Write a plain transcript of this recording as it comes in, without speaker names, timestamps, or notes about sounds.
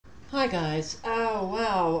Hi guys. Oh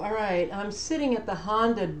wow. All right. I'm sitting at the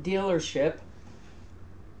Honda dealership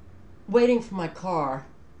waiting for my car.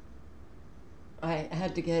 I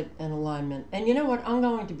had to get an alignment. And you know what? I'm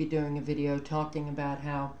going to be doing a video talking about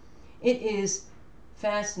how it is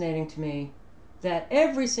fascinating to me that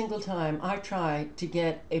every single time I try to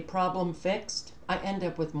get a problem fixed, I end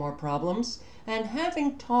up with more problems. And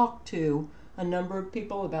having talked to a number of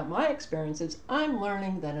people about my experiences, I'm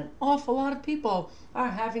learning that an awful lot of people are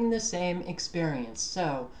having the same experience.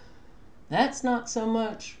 So that's not so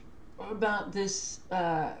much about this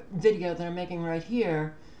video that I'm making right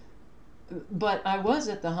here, but I was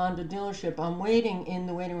at the Honda dealership. I'm waiting in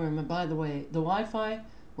the waiting room, and by the way, the Wi-Fi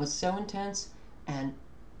was so intense, and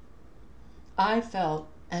I felt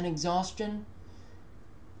an exhaustion,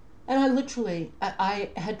 and I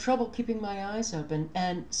had trouble keeping my eyes open,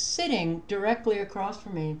 and sitting directly across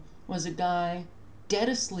from me was a guy dead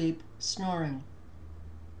asleep, snoring.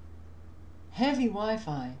 Heavy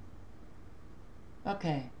Wi-Fi.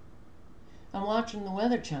 Okay, I'm watching the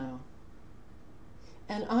Weather Channel,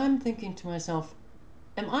 and I'm thinking to myself,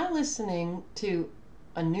 am I listening to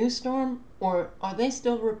a new storm, or are they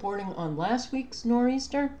still reporting on last week's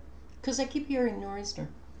nor'easter? Because I keep hearing nor'easter.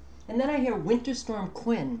 And then I hear Winter Storm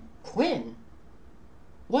Quinn. Quinn?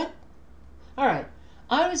 What? All right.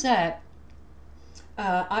 I was at,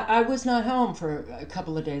 I was not home for a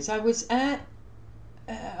couple of days. I was at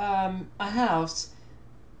a house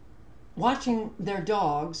watching their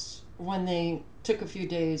dogs when they took a few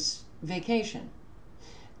days vacation.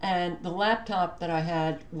 And the laptop that I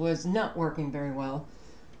had was not working very well.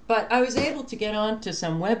 But I was able to get onto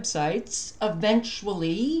some websites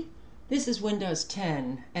eventually. This is Windows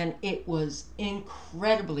 10, and it was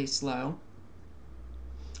incredibly slow.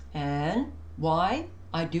 And why?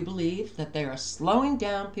 I do believe that they are slowing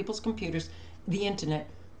down people's computers, the internet,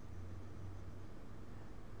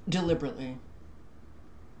 deliberately,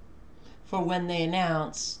 for when they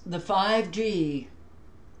announce the 5G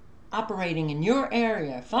operating in your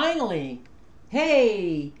area. Finally,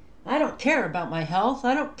 hey, I don't care about my health.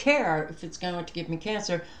 I don't care if it's going to give me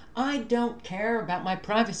cancer. I don't care about my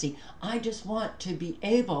privacy. I just want to be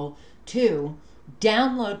able to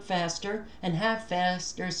download faster and have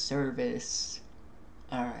faster service.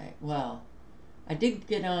 All right, well, I did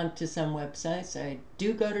get on to some websites. I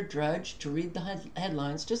do go to Drudge to read the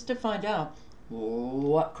headlines just to find out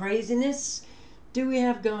what craziness do we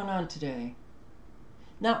have going on today.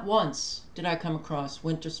 Not once did I come across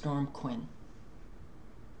Winter Storm Quinn.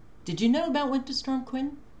 Did you know about Winter Storm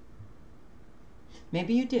Quinn?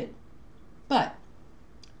 Maybe you did. But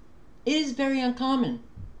it is very uncommon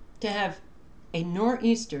to have a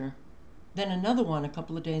nor'easter, then another one a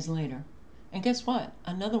couple of days later. And guess what?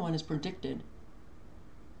 Another one is predicted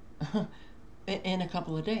in a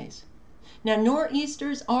couple of days. Now,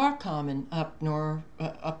 nor'easters are common up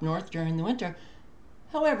north during the winter.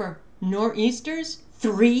 However, nor'easters,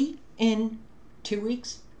 3 in 2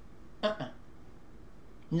 weeks?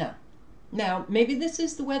 No. Now, maybe this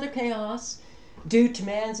is the weather chaos due to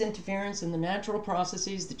man's interference in the natural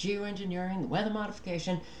processes, the geoengineering, the weather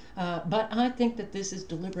modification, but I think that this is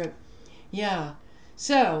deliberate. Yeah.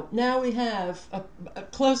 So now we have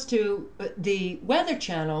close to the Weather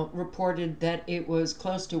Channel reported that it was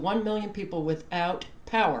close to 1 million people without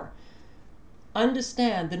power.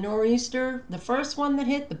 Understand, the nor'easter, the first one that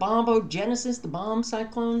hit, the bombogenesis, the bomb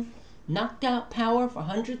cyclone, knocked out power for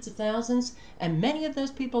hundreds of thousands, and many of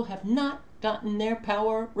those people have not gotten their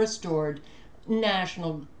power restored.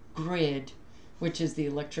 National Grid, which is the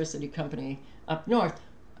electricity company up north,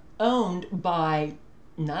 owned by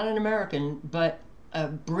not an American, but a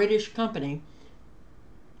British company,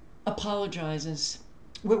 apologizes.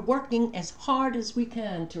 We're working as hard as we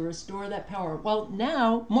can to restore that power. Well,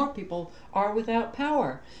 now more people are without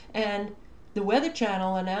power. And the Weather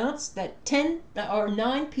Channel announced that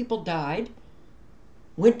 9 people died.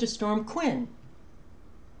 Winter Storm Quinn.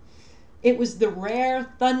 It was the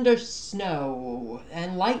rare thunder snow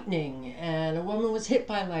and lightning, and a woman was hit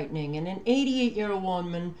by lightning, and an 88-year-old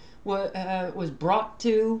woman was brought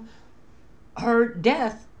to her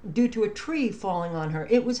death due to a tree falling on her.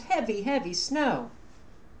 It was heavy, heavy snow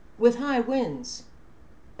with high winds,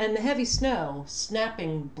 and the heavy snow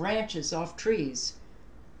snapping branches off trees,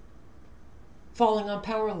 falling on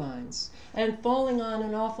power lines, and falling on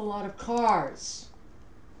an awful lot of cars.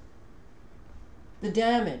 The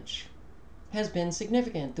damage has been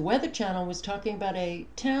significant. The Weather Channel was talking about a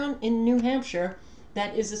town in New Hampshire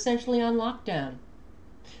that is essentially on lockdown.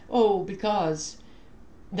 Oh, because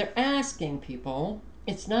they're asking people,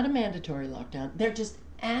 it's not a mandatory lockdown, they're just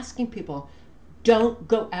asking people, don't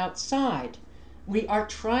go outside. We are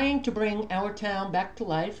trying to bring our town back to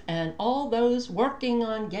life, and all those working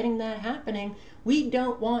on getting that happening, we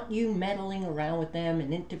don't want you meddling around with them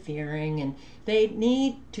and interfering, and they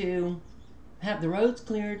need to have the roads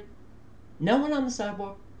cleared, no one on the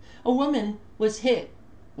sidewalk. A woman was hit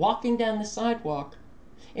walking down the sidewalk.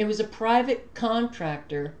 It was a private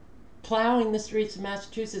contractor plowing the streets of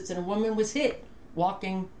Massachusetts, and a woman was hit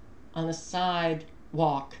walking on the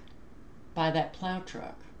sidewalk by that plow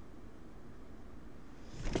truck.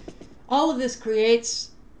 All of this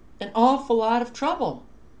creates an awful lot of trouble,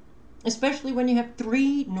 especially when you have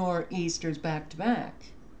 3 nor'easters back to back.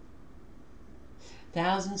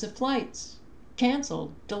 Thousands of flights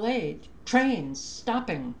canceled, delayed, trains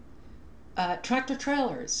stopping, tractor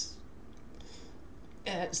trailers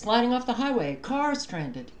sliding off the highway, cars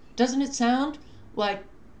stranded. Doesn't it sound like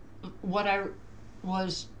what I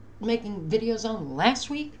was making videos on last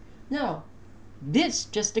week? No, this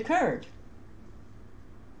just occurred.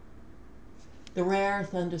 The rare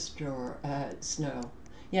thunderstorm, snow.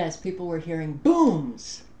 Yes, people were hearing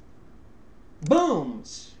booms.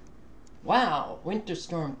 Booms. Wow, Winter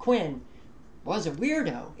Storm Quinn was a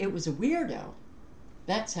weirdo. It was a weirdo.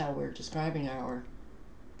 That's how we're describing our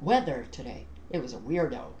weather today. It was a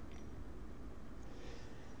weirdo.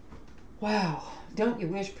 Wow, don't you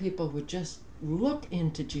wish people would just look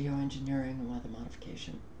into geoengineering and weather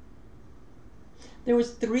modification? There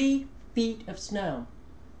was 3 feet of snow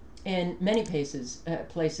in many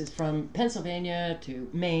places from Pennsylvania to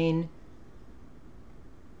Maine.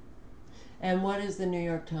 And what is the New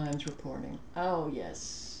York Times reporting? Oh,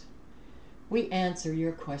 yes. We answer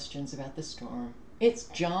your questions about the storm. It's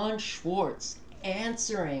John Schwartz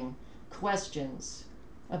answering questions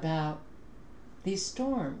about these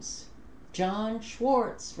storms. John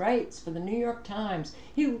Schwartz writes for the New York Times.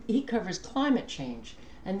 He covers climate change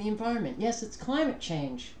and the environment. Yes, it's climate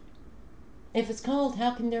change. If it's cold,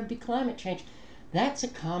 how can there be climate change? That's a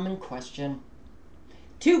common question.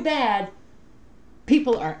 Too bad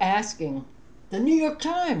people are asking the New York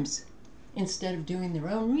Times instead of doing their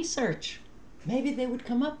own research. Maybe they would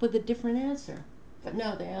come up with a different answer. But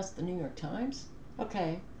no, they asked the New York Times.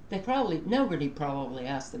 Okay, nobody probably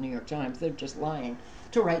asked the New York Times. They're just lying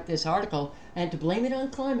to write this article and to blame it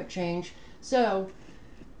on climate change. So,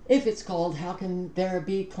 if it's called, how can there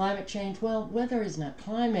be climate change? Well, weather is not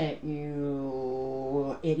climate,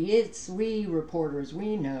 you idiots. We reporters,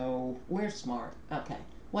 we know. We're smart. Okay,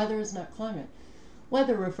 weather is not climate.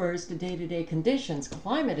 Weather refers to day-to-day conditions.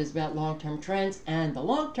 Climate is about long-term trends, and the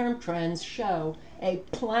long-term trends show a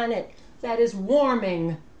planet that is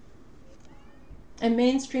warming. And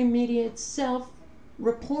mainstream media itself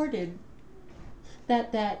reported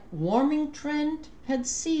that warming trend had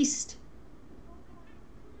ceased.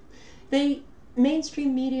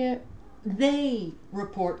 Mainstream media, they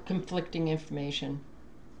report conflicting information.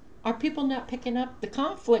 Are people not picking up the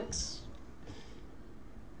conflicts?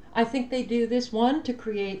 I think they do this, one, to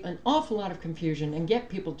create an awful lot of confusion and get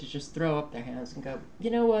people to just throw up their hands and go,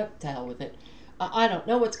 you know what, to hell with it. I don't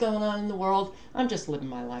know what's going on in the world. I'm just living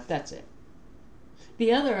my life. That's it.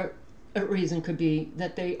 The other reason could be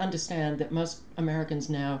that they understand that most Americans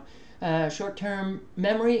now, short-term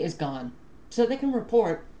memory is gone. So they can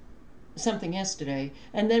report something yesterday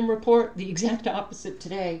and then report the exact opposite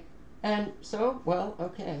today. And so, well,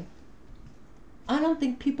 okay. I don't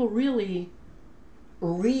think people really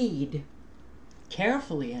read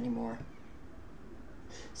carefully anymore.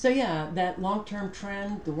 So yeah, that long-term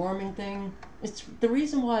trend, the warming thing, it's the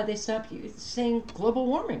reason why they stopped saying global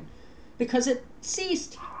warming, because it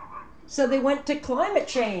ceased. So they went to climate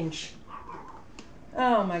change.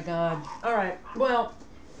 Oh my God. All right. Well,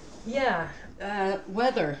 yeah,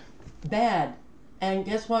 weather, bad. And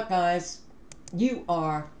guess what, guys? You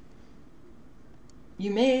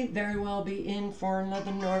may very well be in for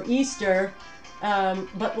another nor'easter.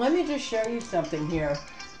 But let me just show you something here.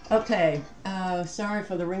 Okay, sorry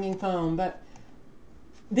for the ringing phone, but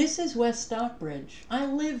this is West Stockbridge. I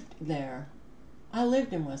lived there. I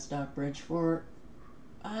lived in West Stockbridge for,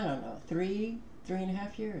 I don't know, three and a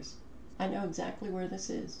half years. I know exactly where this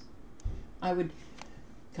is. I would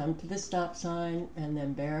come to the stop sign and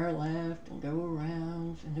then bear left and go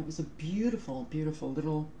around, and it was a beautiful, beautiful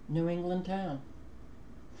little New England town.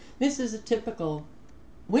 This is a typical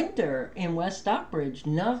winter in West Stockbridge.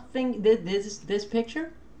 Nothing, this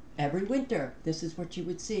picture, every winter, this is what you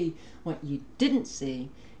would see. What you didn't see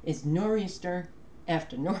is nor'easter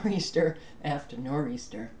after nor'easter after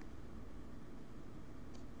nor'easter.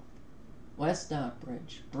 West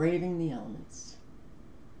Stockbridge, braving the elements.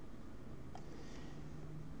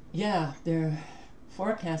 Yeah, they're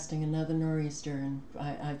forecasting another nor'easter, and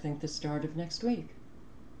I think the start of next week.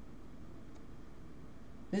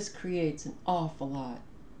 This creates an awful lot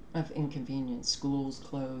of inconvenience. Schools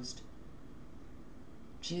closed.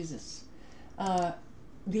 Jesus.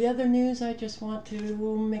 The other news I just want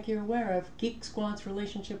to make you aware of, Geek Squad's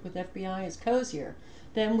relationship with FBI is cozier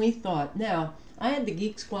than we thought. Now, I had the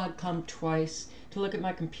Geek Squad come twice to look at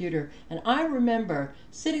my computer, and I remember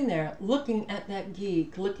sitting there looking at that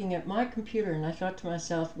geek, looking at my computer, and I thought to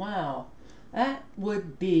myself, wow, that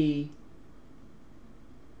would be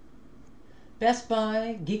Best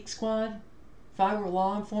Buy, Geek Squad, if I were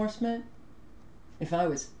law enforcement, if I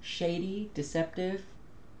was shady, deceptive,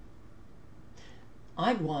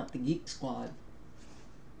 I'd want the Geek Squad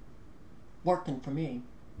working for me.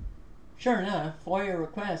 Sure enough, FOIA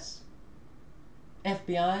requests.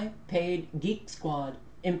 FBI paid Geek Squad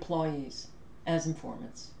employees as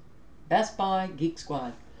informants. Best Buy, Geek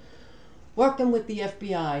Squad, working with the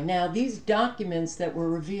FBI. Now, these documents that were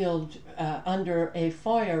revealed under a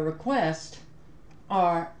FOIA request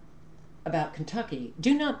are about Kentucky.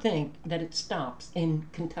 Do not think that it stops in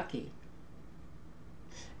Kentucky.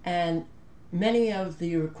 And many of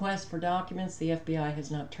the requests for documents the FBI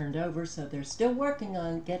has not turned over, so they're still working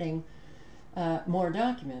on getting more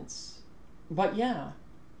documents. But yeah,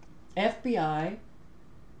 FBI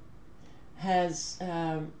has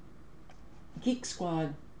Geek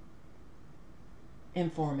Squad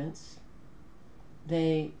informants.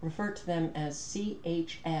 They refer to them as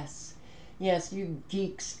CHS. Yes, you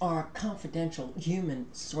geeks are confidential human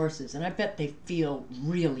sources, and I bet they feel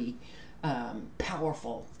really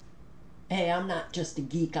powerful. Hey, I'm not just a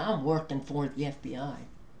geek, I'm working for the FBI.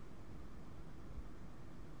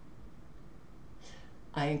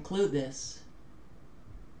 I include this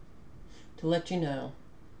to let you know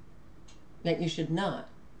that you should not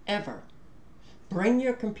ever bring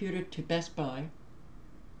your computer to Best Buy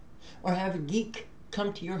or have a geek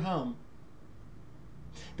come to your home,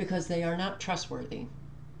 because they are not trustworthy.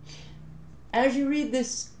 As you read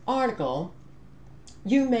this article,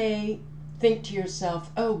 you may think to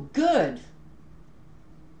yourself, oh good,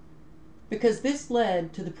 because this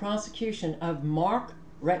led to the prosecution of Mark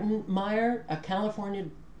Rettenmeyer, a California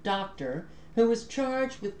doctor who was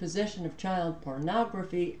charged with possession of child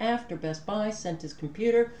pornography after Best Buy sent his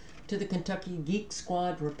computer to the Kentucky Geek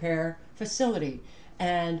Squad repair facility.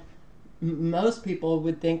 And most people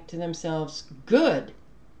would think to themselves, good,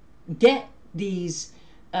 get these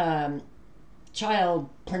child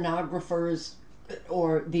pornographers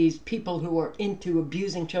or these people who are into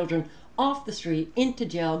abusing children off the street, into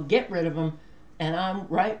jail, get rid of them, and I'm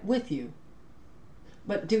right with you.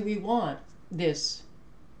 But do we want this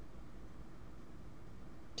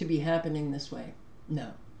to be happening this way?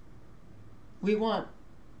 No. We want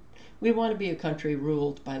to be a country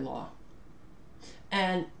ruled by law.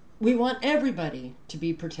 And we want everybody to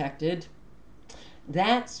be protected.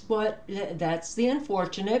 That's the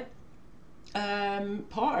unfortunate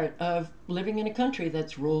part of living in a country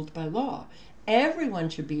that's ruled by law. Everyone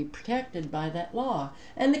should be protected by that law.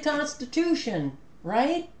 And the Constitution,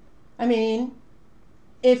 right? I mean,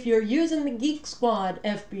 if you're using the Geek Squad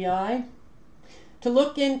FBI to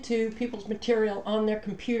look into people's material on their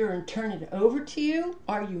computer and turn it over to you,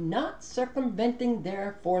 are you not circumventing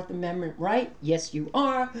their Fourth Amendment right? Yes, you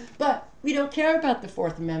are. But we don't care about the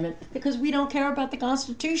Fourth Amendment because we don't care about the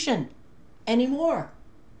Constitution anymore.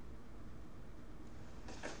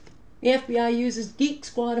 The FBI uses Geek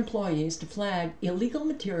Squad employees to flag illegal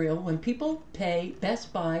material when people pay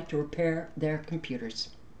Best Buy to repair their computers.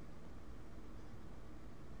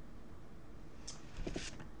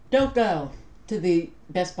 Don't go to the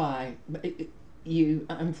Best Buy.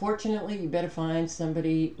 Unfortunately, you better find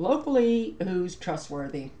somebody locally who's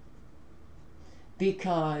trustworthy,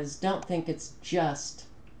 because don't think it's just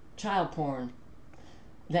child porn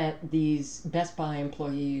that these Best Buy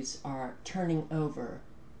employees are turning over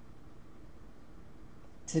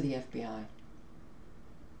to the FBI.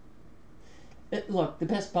 Look, the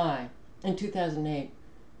Best Buy in 2008,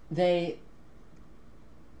 the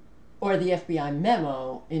FBI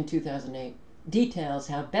memo in 2008 details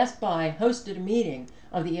how Best Buy hosted a meeting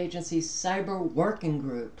of the agency's cyber working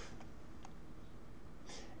group.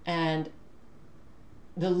 And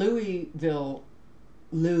the Louisville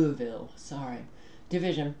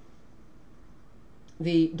division,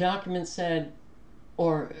 the document said,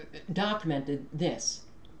 or documented this: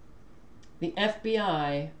 the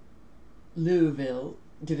FBI Louisville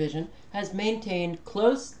division has maintained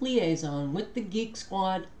close liaison with the Geek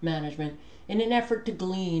Squad management in an effort to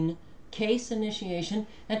glean case initiation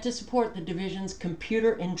and to support the division's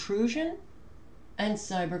computer intrusion and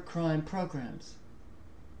cybercrime programs.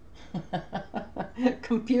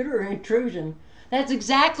 Computer intrusion. That's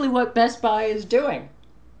exactly what Best Buy is doing.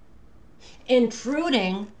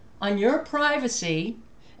 intruding on your privacy.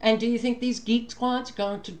 And do you think these geek squads are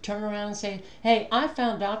going to turn around and say, hey, I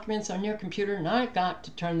found documents on your computer and I got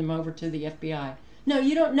to turn them over to the FBI? No,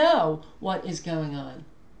 you don't know what is going on.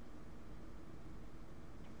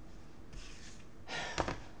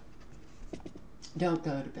 Don't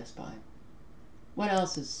go to Best Buy. What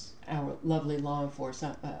else is our lovely law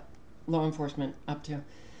enforcement up to?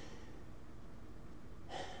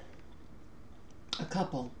 A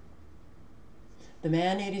couple. The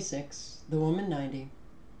man 86, the woman 90.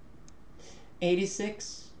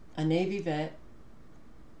 86, a Navy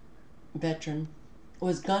veteran,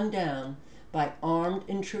 was gunned down by armed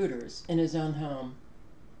intruders in his own home.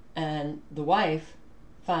 And the wife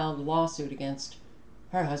filed a lawsuit against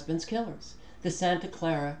her husband's killers. The Santa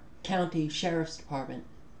Clara County Sheriff's Department,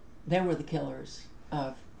 they were the killers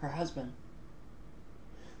of her husband.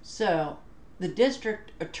 So the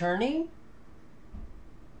district attorney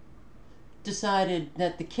decided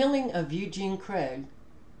that the killing of Eugene Craig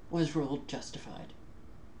was ruled justified.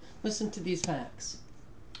 Listen to these facts.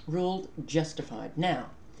 Ruled justified.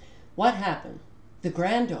 Now, what happened? The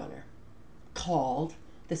granddaughter called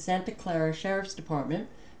the Santa Clara Sheriff's Department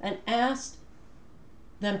and asked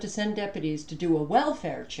them to send deputies to do a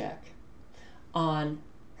welfare check on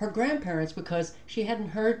her grandparents because she hadn't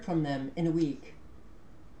heard from them in a week.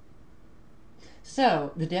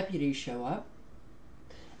 So the deputies show up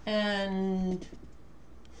and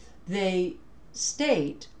they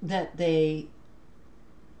state that they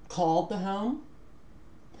called the home,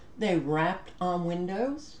 they rapped on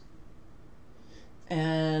windows,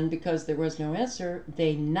 and because there was no answer,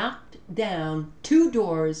 they knocked down 2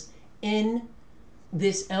 doors in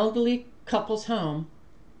this elderly couple's home,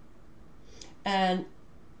 and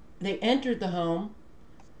they entered the home,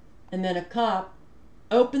 and then a cop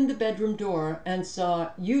opened the bedroom door and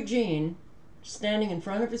saw Eugene standing in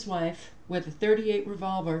front of his wife with a .38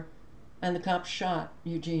 revolver, and the cop shot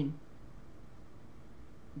Eugene.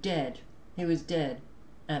 Dead. He was dead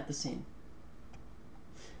at the scene.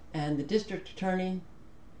 And the district attorney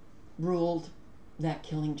ruled that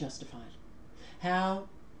killing justified. How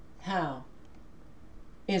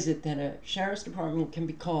is it that a sheriff's department can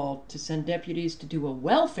be called to send deputies to do a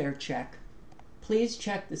welfare check? Please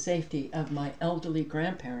check the safety of my elderly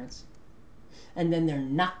grandparents. And then they're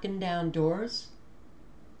knocking down doors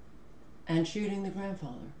and shooting the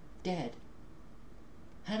grandfather dead.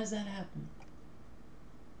 How does that happen?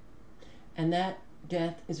 And that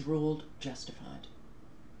death is ruled justified.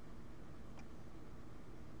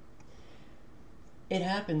 It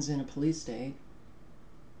happens in a police state.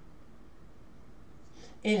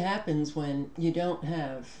 It happens when you don't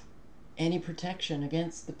have any protection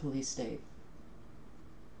against the police state.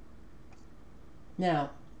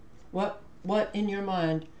 Now, what in your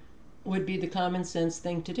mind would be the common sense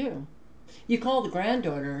thing to do? You call the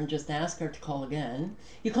granddaughter and just ask her to call again.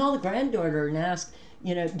 You call the granddaughter and ask,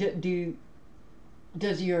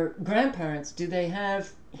 does your grandparents, do they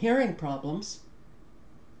have hearing problems?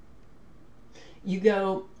 You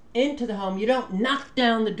go into the home, you don't knock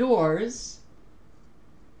down the doors,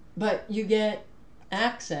 but you get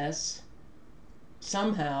access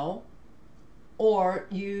somehow, or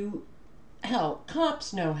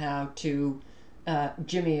cops know how to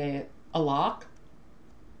jimmy a lock,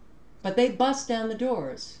 but they bust down the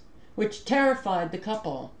doors, which terrified the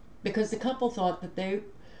couple, because the couple thought that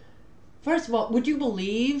first of all, would you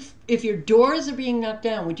believe, if your doors are being knocked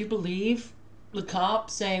down, would you believe the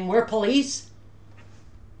cops saying, we're police?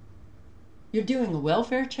 You're doing a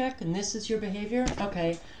welfare check and this is your behavior?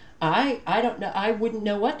 Okay, I don't know, I wouldn't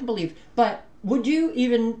know what to believe, but would you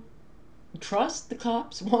even trust the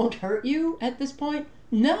cops won't hurt you at this point?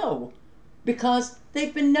 No, because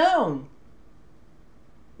they've been known.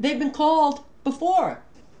 They've been called before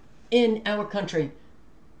in our country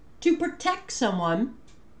to protect someone,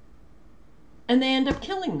 and they end up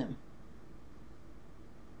killing them.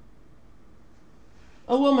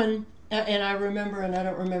 A woman, and I remember, and I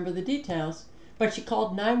don't remember the details, but she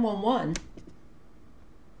called 911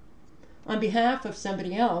 on behalf of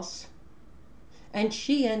somebody else, and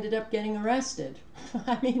she ended up getting arrested.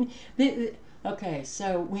 I mean, okay,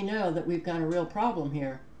 so we know that we've got a real problem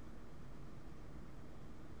here.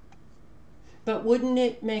 But wouldn't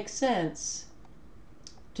it make sense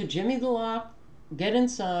to jimmy the lock, get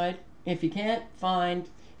inside? If you can't find,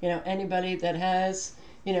 anybody that has,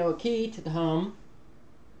 a key to the home,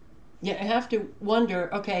 you have to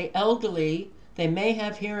wonder, okay, elderly, they may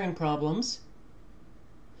have hearing problems.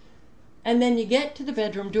 And then you get to the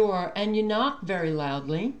bedroom door and you knock very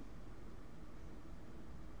loudly.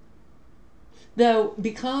 Though,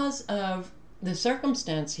 because of the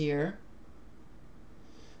circumstance here,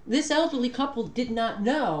 This elderly couple did not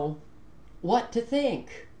know what to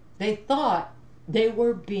think. They thought they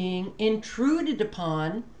were being intruded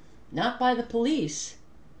upon, not by the police,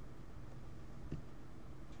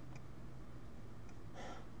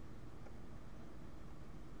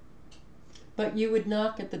 but you would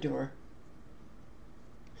knock at the door.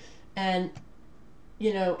 And,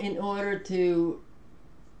 you know, in order to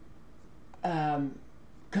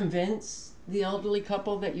convince the elderly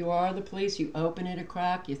couple that you are the police, you open it a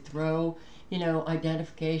crack, you throw, you know,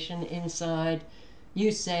 identification inside.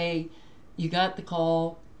 You say you got the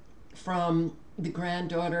call from the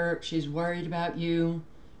granddaughter, she's worried about you.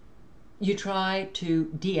 You try to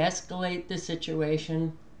de-escalate the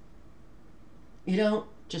situation. You don't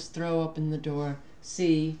just throw open the door.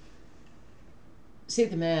 See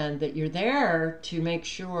the man, that you're there to make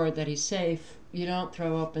sure that he's safe. You don't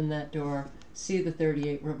throw open that door, see the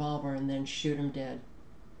 .38 revolver, and then shoot him dead.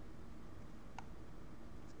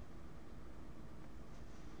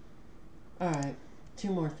 Alright,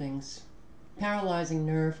 two more things. Paralyzing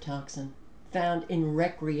nerve toxin found in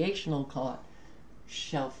recreational caught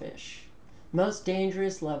shellfish. Most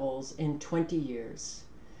dangerous levels in 20 years.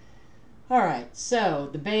 Alright, so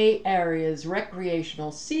the Bay Area's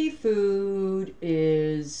recreational seafood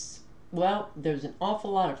is, well, there's an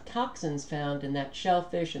awful lot of toxins found in that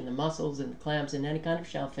shellfish and the mussels and the clams and any kind of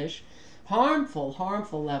shellfish. Harmful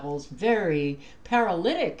levels, very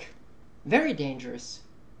paralytic, very dangerous,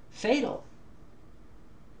 fatal.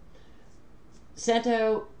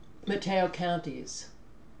 Santo Mateo counties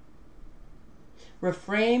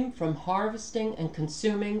refrain from harvesting and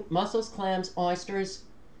consuming mussels, clams, oysters,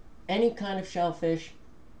 any kind of shellfish,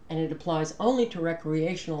 and it applies only to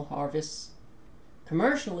recreational harvests.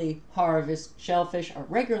 Commercially harvested shellfish are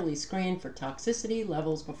regularly screened for toxicity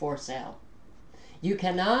levels before sale. You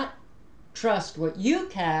cannot trust what you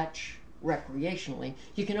catch recreationally.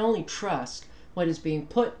 You can only trust what is being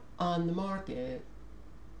put on the market.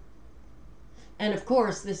 And of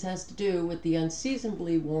course, this has to do with the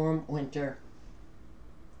unseasonably warm winter.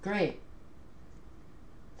 Great.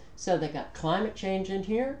 So they got climate change in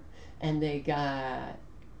here, and they got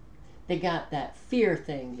that fear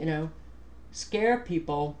thing, you know, scare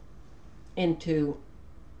people into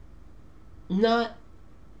not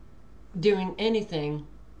doing anything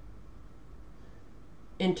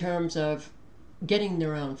in terms of getting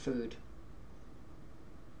their own food.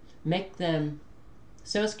 Make them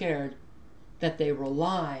so scared that they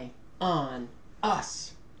rely on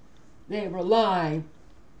us. They rely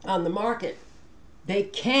on the market. They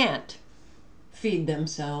can't feed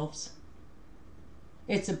themselves.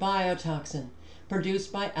 It's a biotoxin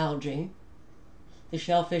produced by algae. The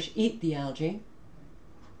shellfish eat the algae,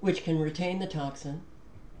 which can retain the toxin,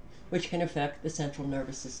 which can affect the central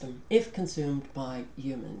nervous system if consumed by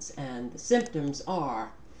humans. And the symptoms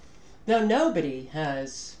are, though nobody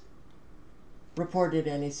has reported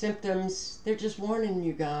any symptoms, they're just warning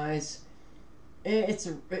you guys.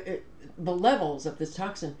 The levels of this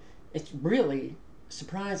toxin, it's really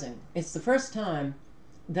surprising. It's the first time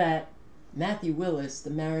that Matthew Willis, the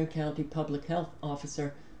Marin County Public Health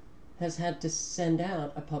Officer, has had to send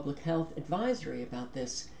out a public health advisory about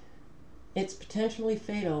this. It's potentially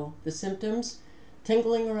fatal. The symptoms: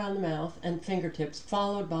 tingling around the mouth and fingertips,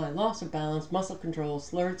 followed by loss of balance, muscle control,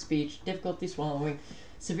 slurred speech, difficulty swallowing.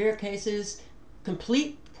 Severe cases: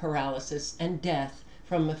 complete paralysis and death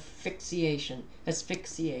from asphyxiation.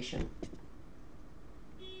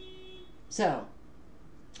 So,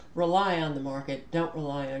 rely on the market. Don't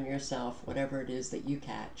rely on yourself, whatever it is that you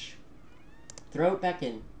catch. Throw it back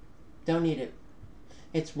in. Don't eat it.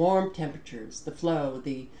 It's warm temperatures, the flow,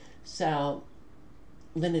 the salinity.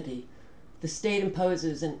 The state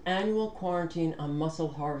imposes an annual quarantine on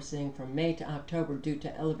mussel harvesting from May to October due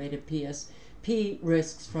to elevated PSP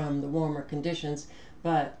risks from the warmer conditions,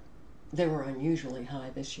 but they were unusually high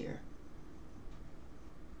this year.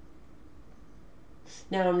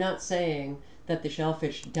 Now, I'm not saying that the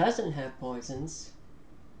shellfish doesn't have poisons,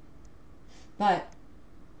 but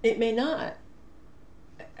it may not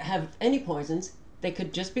have any poisons. They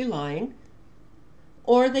could just be lying,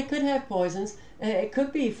 or they could have poisons. It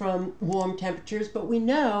could be from warm temperatures, but we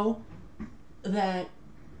know that,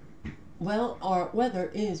 well, our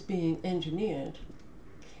weather is being engineered.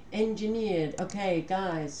 Okay,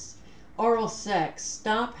 guys, oral sex.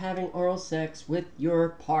 Stop having oral sex with your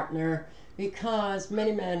partner, because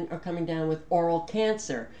many men are coming down with oral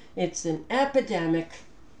cancer. It's an epidemic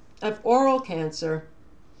of oral cancer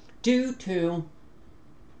due to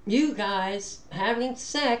you guys having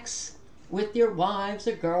sex with your wives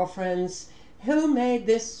or girlfriends. Who made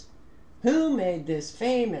this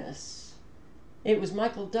famous? It was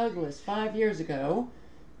Michael Douglas 5 years ago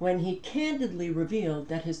when he candidly revealed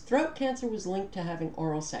that his throat cancer was linked to having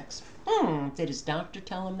oral sex. Did his doctor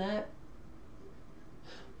tell him that?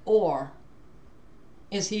 Or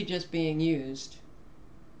is he just being used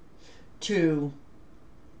to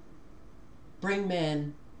bring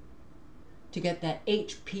men to get that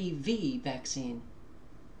HPV vaccine?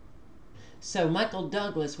 So Michael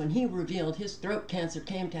Douglas, when he revealed his throat cancer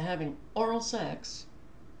came to having oral sex,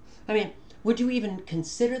 I mean, would you even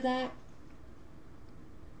consider that?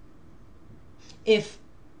 If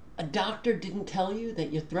a doctor didn't tell you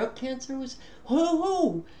that your throat cancer was,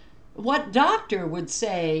 what doctor would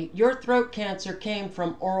say your throat cancer came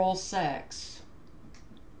from oral sex?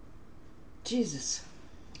 Jesus.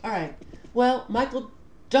 All right. Well, Michael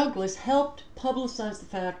Douglas helped publicize the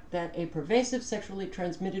fact that a pervasive sexually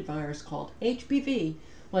transmitted virus called HPV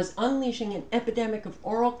was unleashing an epidemic of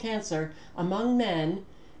oral cancer among men,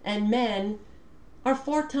 and men are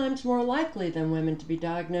 4 times more likely than women to be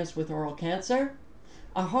diagnosed with oral cancer,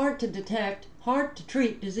 a hard to detect, hard to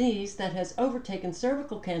treat disease that has overtaken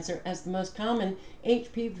cervical cancer as the most common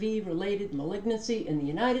HPV related malignancy in the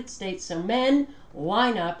United States. So men,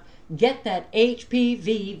 line up, get that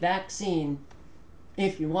HPV vaccine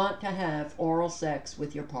if you want to have oral sex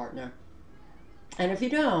with your partner. And if you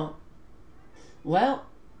don't, well,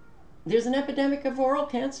 there's an epidemic of oral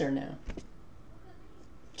cancer now.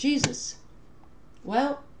 Jesus.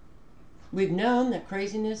 Well, we've known that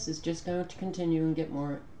craziness is just going to continue and get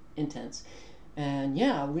more intense. And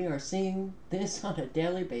yeah, we are seeing this on a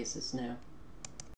daily basis now.